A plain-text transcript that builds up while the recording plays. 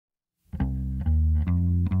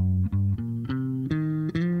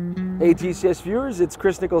Hey TCS viewers, it's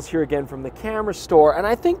Chris Niccolls here again from the camera store, and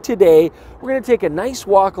I think today we're going to take a nice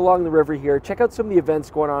walk along the river here, check out some of the events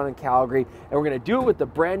going on in Calgary, and we're going to do it with the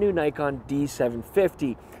brand new Nikon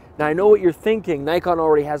D750. Now I know what you're thinking, Nikon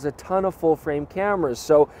already has a ton of full frame cameras,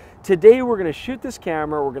 so today we're going to shoot this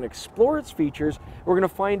camera, we're going to explore its features, we're going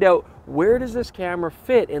to find out where does this camera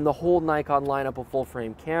fit in the whole Nikon lineup of full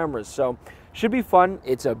frame cameras. So should be fun,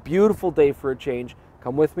 it's a beautiful day for a change.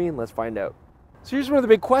 Come with me and let's find out. So here's one of the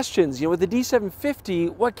big questions, with the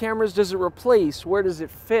D750, what cameras does it replace? Where does it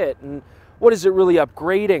fit? And what is it really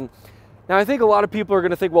upgrading? Now I think a lot of people are going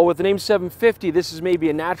to think, well, with the name 750, this is maybe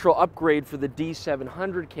a natural upgrade for the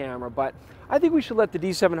D700 camera, but I think we should let the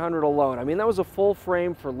D700 alone. I mean, that was a full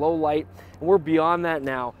frame for low light, and we're beyond that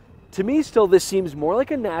now. To me, still, this seems more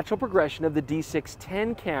like a natural progression of the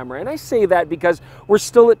D610 camera. And I say that because we're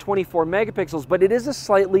still at 24 megapixels, but it is a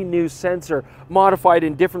slightly new sensor, modified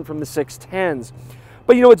and different from the 610s.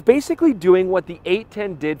 But it's basically doing what the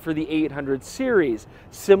 810 did for the 800 series.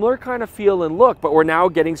 Similar kind of feel and look, but we're now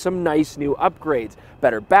getting some nice new upgrades.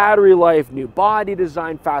 Better battery life, new body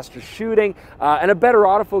design, faster shooting, and a better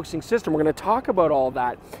autofocusing system. We're going to talk about all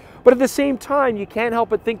that. But at the same time, you can't help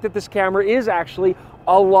but think that this camera is actually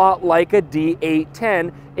a lot like a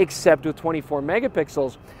D810, except with 24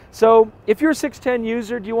 megapixels. So if you're a 610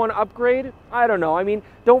 user, do you want to upgrade? I don't know. I mean,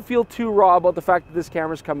 don't feel too raw about the fact that this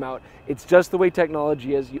camera's come out. It's just the way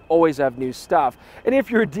technology is. You always have new stuff. And if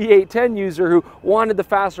you're a D810 user who wanted the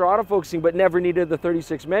faster autofocusing but never needed the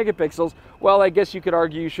 36 megapixels, well, I guess you could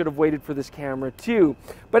argue you should have waited for this camera too.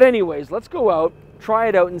 But anyways, let's go out, try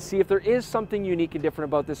it out, and see if there is something unique and different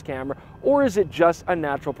about this camera, or is it just a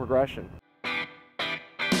natural progression?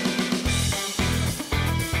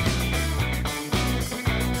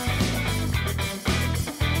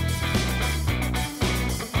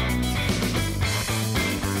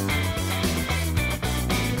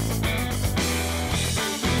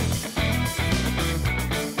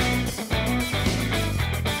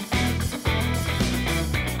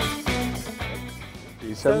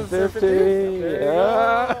 D750,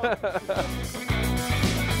 yeah.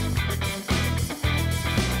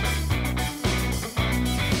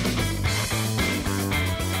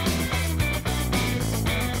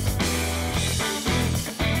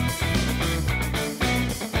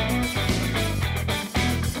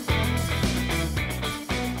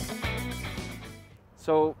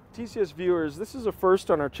 So, TCS viewers, this is a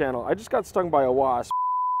first on our channel. I just got stung by a wasp.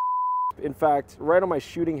 In fact, right on my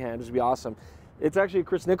shooting hand, which would be awesome. It's actually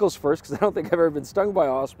Chris Niccolls first, because I don't think I've ever been stung by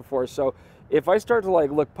a wasp before. So if I start to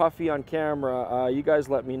look puffy on camera, you guys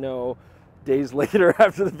let me know days later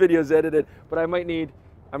after the video's edited. But I might need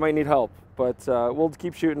help. But we'll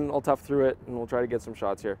keep shooting. I'll tough through it, and we'll try to get some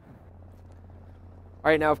shots here. All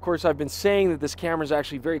right, now of course I've been saying that this camera is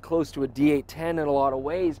actually very close to a D810 in a lot of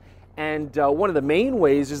ways. And one of the main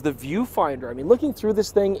ways is the viewfinder. I mean, looking through this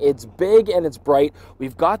thing, it's big and it's bright.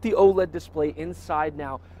 We've got the OLED display inside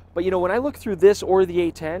now. But when I look through this or the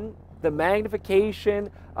 810, the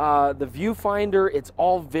magnification, the viewfinder, it's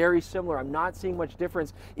all very similar. I'm not seeing much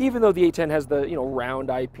difference, even though the 810 has the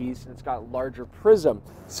round eyepiece and it's got larger prism.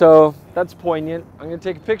 So that's poignant. I'm going to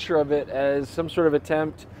take a picture of it as some sort of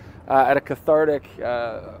attempt at a cathartic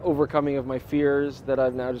overcoming of my fears that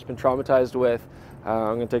I've now just been traumatized with.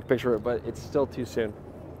 I'm going to take a picture of it, but it's still too soon.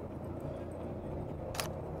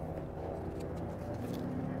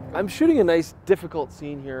 I'm shooting a nice, difficult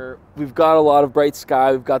scene here. We've got a lot of bright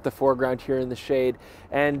sky. We've got the foreground here in the shade.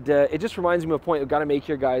 And it just reminds me of a point we've got to make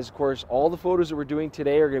here, guys. Of course, all the photos that we're doing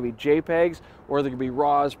today are going to be JPEGs, or they're going to be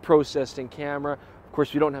RAWs processed in camera. Of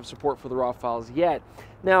course, we don't have support for the RAW files yet.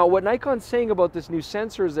 Now, what Nikon's saying about this new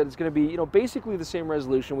sensor is that it's going to be, basically the same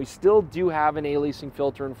resolution. We still do have an aliasing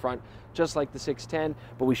filter in front, just like the 610,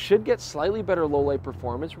 but we should get slightly better low light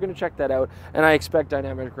performance. We're going to check that out, and I expect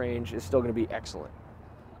dynamic range is still going to be excellent.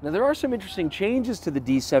 Now there are some interesting changes to the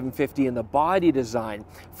D750 in the body design.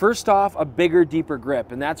 First off, a bigger, deeper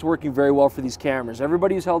grip, and that's working very well for these cameras.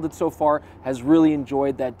 Everybody who's held it so far has really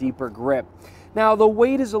enjoyed that deeper grip. Now the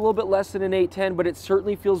weight is a little bit less than an 810, but it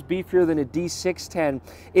certainly feels beefier than a D610.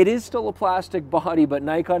 It is still a plastic body, but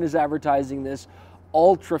Nikon is advertising this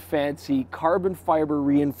ultra fancy carbon fiber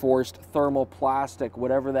reinforced thermal plastic,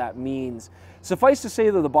 whatever that means. Suffice to say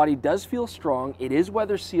that the body does feel strong, it is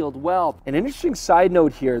weather sealed well. An interesting side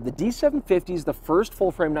note here, the D750 is the first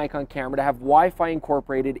full frame Nikon camera to have Wi-Fi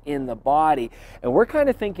incorporated in the body. And we're kind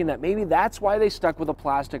of thinking that maybe that's why they stuck with a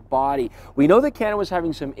plastic body. We know that Canon was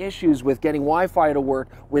having some issues with getting Wi-Fi to work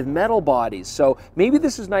with metal bodies. So maybe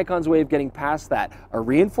this is Nikon's way of getting past that. A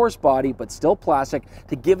reinforced body, but still plastic,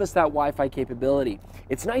 to give us that Wi-Fi capability.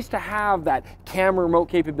 it's nice to have that camera remote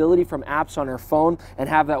capability from apps on our phone and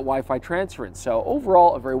have that Wi-Fi transference. So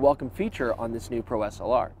overall, a very welcome feature on this new Pro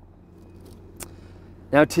SLR.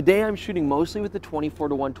 Now today I'm shooting mostly with the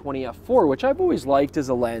 24-120 f4, which I've always liked as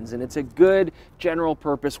a lens, and it's a good general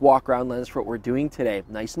purpose walk around lens for what we're doing today,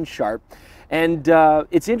 nice and sharp. And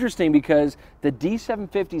it's interesting because the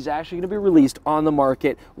D750 is actually going to be released on the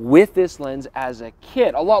market with this lens as a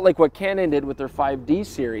kit, a lot like what Canon did with their 5D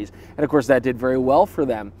series, and of course that did very well for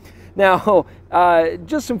them. Now,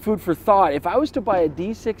 just some food for thought. If I was to buy a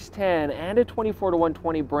D610 and a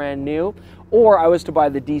 24-120 brand new, or I was to buy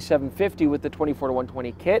the D750 with the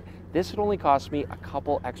 24-120 kit, this would only cost me a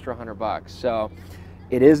couple extra $100. So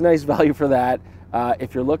it is nice value for that.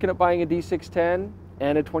 If you're looking at buying a D610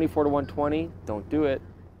 and a 24-120, don't do it.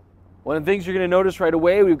 One of the things you're going to notice right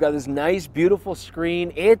away, we've got this nice, beautiful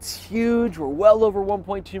screen. It's huge. We're well over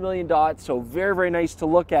 1.2 million dots, so very, very nice to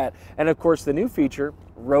look at. And of course, the new feature,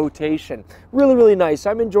 rotation. Really, really nice.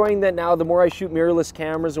 I'm enjoying that now. The more I shoot mirrorless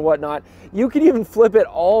cameras and whatnot, you can even flip it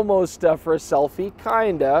almost for a selfie,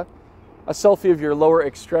 kinda. A selfie of your lower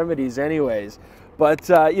extremities anyways. But,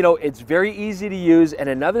 you know, it's very easy to use. And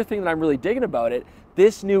another thing that I'm really digging about it,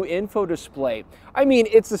 this new info display. I mean,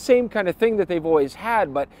 it's the same kind of thing that they've always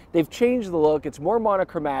had, but they've changed the look. It's more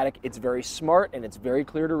monochromatic, it's very smart, and it's very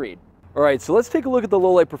clear to read. All right, so let's take a look at the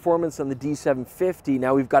low light performance on the D750.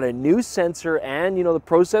 Now we've got a new sensor and, you know, the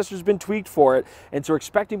processor's been tweaked for it, and so we're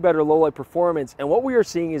expecting better low light performance, and what we are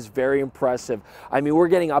seeing is very impressive. I mean, we're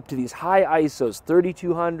getting up to these high ISOs,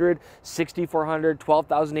 3200, 6400,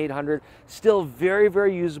 12800, still very,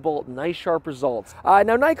 very usable, nice sharp results.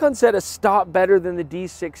 Now Nikon said a stop better than the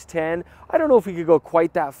D610. I don't know if we could go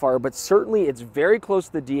quite that far, but certainly it's very close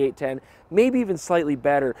to the D810, maybe even slightly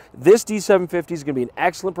better. This D750 is going to be an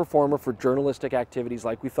excellent performer for journalistic activities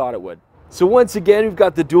like we thought it would. So once again, we've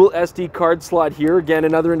got the dual SD card slot here. Again,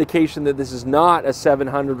 another indication that this is not a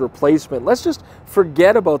 700 replacement. Let's just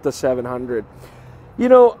forget about the 700. You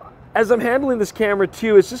know, as I'm handling this camera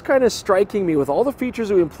too, it's just kind of striking me with all the features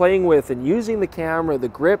that we've been playing with and using the camera, the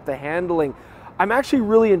grip, the handling. I'm actually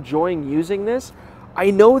really enjoying using this. I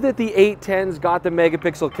know that the 810's got the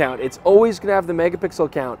megapixel count. It's always going to have the megapixel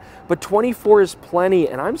count, but 24 is plenty,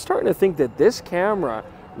 and I'm starting to think that this camera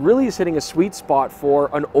really is hitting a sweet spot for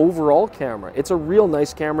an overall camera. It's a real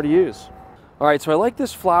nice camera to use. All right, so I like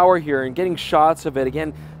this flower here and getting shots of it.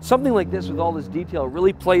 Again, something like this with all this detail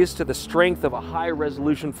really plays to the strength of a high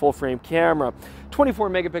resolution full frame camera.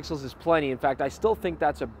 24 megapixels is plenty. In fact, I still think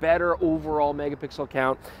that's a better overall megapixel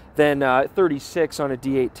count than 36 on a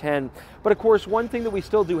D810. But of course, one thing that we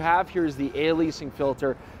still do have here is the aliasing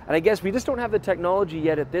filter. And I guess we just don't have the technology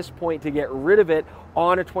yet at this point to get rid of it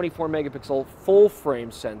on a 24 megapixel full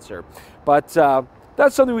frame sensor. But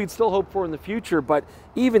that's something we'd still hope for in the future, but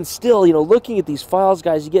even still, you know, looking at these files,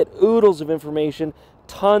 guys, you get oodles of information,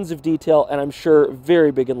 tons of detail, and I'm sure very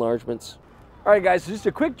big enlargements. All right, guys, so just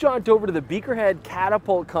a quick jaunt over to the Beakerhead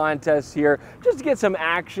Catapult contest here, just to get some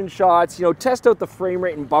action shots, you know, test out the frame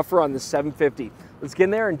rate and buffer on the 750. Let's get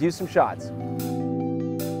in there and do some shots.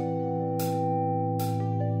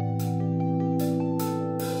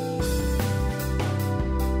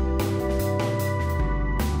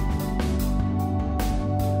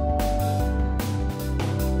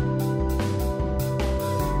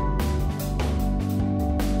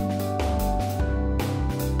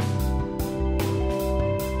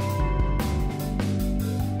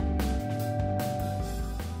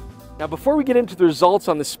 Now, before we get into the results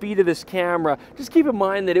on the speed of this camera, just keep in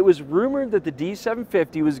mind that it was rumored that the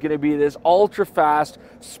D750 was going to be this ultra-fast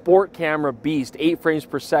sport camera beast, 8 frames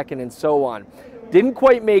per second and so on. Didn't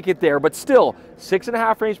quite make it there, but still,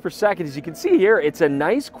 6.5 frames per second. As you can see here, it's a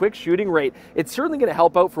nice, quick shooting rate. It's certainly going to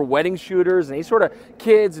help out for wedding shooters and any sort of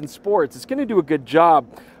kids and sports. It's going to do a good job.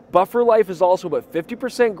 Buffer life is also about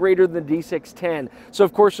 50% greater than the D610. So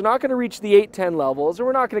of course, we're not going to reach the 810 levels, and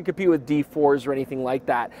we're not going to compete with D4s or anything like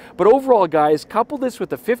that. But overall, guys, couple this with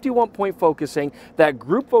the 51-point focusing, that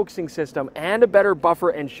group focusing system, and a better buffer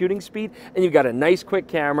and shooting speed, and you've got a nice, quick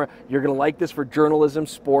camera. You're going to like this for journalism,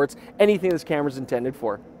 sports, anything this camera's intended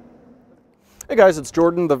for. Hey guys, it's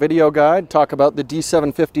Jordan, the video guide. Talk about the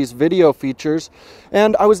D750's video features.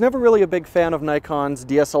 And I was never really a big fan of Nikon's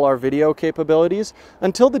DSLR video capabilities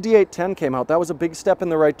until the D810 came out. That was a big step in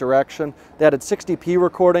the right direction. They added 60p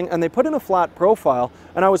recording and they put in a flat profile,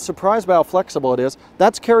 and I was surprised by how flexible it is.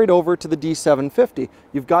 That's carried over to the D750.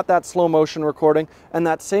 You've got that slow motion recording and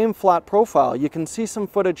that same flat profile. You can see some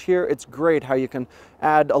footage here. It's great how you can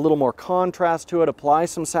add a little more contrast to it, apply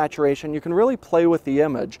some saturation. You can really play with the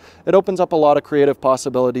image. It opens up a lot of of creative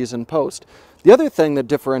possibilities in post. The other thing that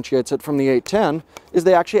differentiates it from the 810 is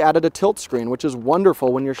they actually added a tilt screen, which is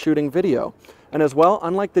wonderful when you're shooting video. And as well,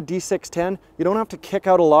 unlike the D610, you don't have to kick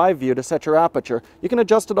out a live view to set your aperture. You can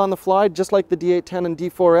adjust it on the fly, just like the D810 and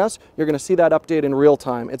D4S. You're going to see that update in real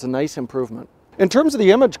time. It's a nice improvement. In terms of the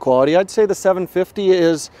image quality, I'd say the 750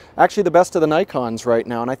 is actually the best of the Nikons right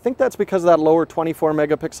now, and I think that's because of that lower 24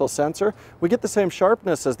 megapixel sensor. We get the same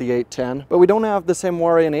sharpness as the 810, but we don't have the same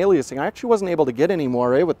moire and aliasing. I actually wasn't able to get any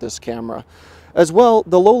moire with this camera. As well,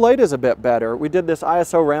 the low light is a bit better. We did this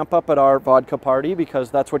ISO ramp up at our vodka party because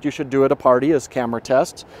that's what you should do at a party, is camera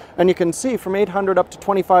tests. And you can see from 800 up to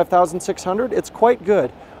 25,600, it's quite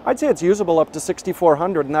good. I'd say it's usable up to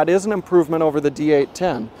 6,400, and that is an improvement over the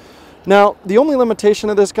D810. Now, the only limitation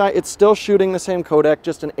of this guy, it's still shooting the same codec,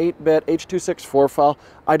 just an 8-bit H.264 file.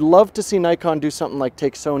 I'd love to see Nikon do something like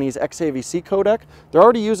take Sony's XAVC codec. They're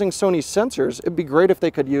already using Sony's sensors. It'd be great if they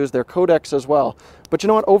could use their codecs as well. But you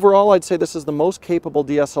know what, overall, I'd say this is the most capable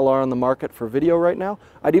DSLR on the market for video right now.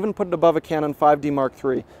 I'd even put it above a Canon 5D Mark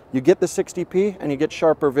III. You get the 60p and you get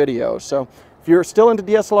sharper video. So if you're still into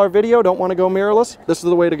DSLR video, don't want to go mirrorless, this is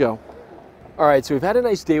the way to go. All right, so we've had a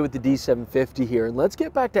nice day with the D750 here, and let's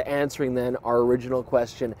get back to answering then our original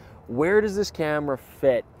question: where does this camera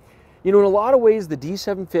fit? You know, in a lot of ways, the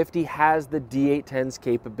D750 has the D810's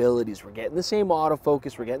capabilities. We're getting the same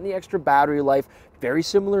autofocus, we're getting the extra battery life, very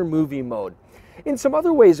similar movie mode. In some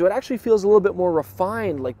other ways, it actually feels a little bit more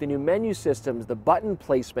refined, like the new menu systems, the button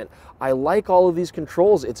placement. I like all of these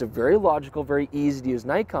controls. It's a very logical, very easy to use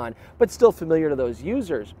Nikon, but still familiar to those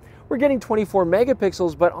users. We're getting 24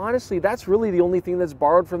 megapixels, but honestly, that's really the only thing that's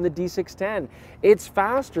borrowed from the D610. It's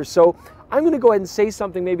faster, so I'm going to go ahead and say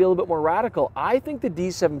something maybe a little bit more radical. I think the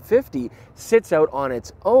D750 sits out on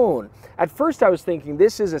its own. At first I was thinking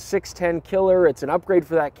this is a 610 killer, it's an upgrade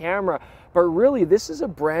for that camera, but really this is a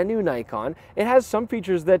brand new Nikon. It has some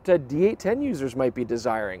features that D810 users might be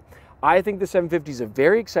desiring. I think the 750 is a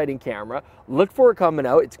very exciting camera. Look for it coming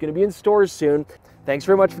out. It's going to be in stores soon. Thanks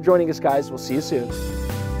very much for joining us, guys. We'll see you soon.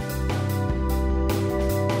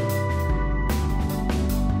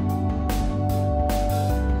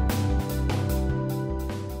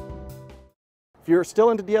 If you're still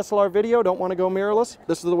into DSLR video, don't want to go mirrorless,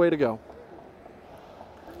 this is the way to go.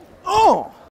 Oh!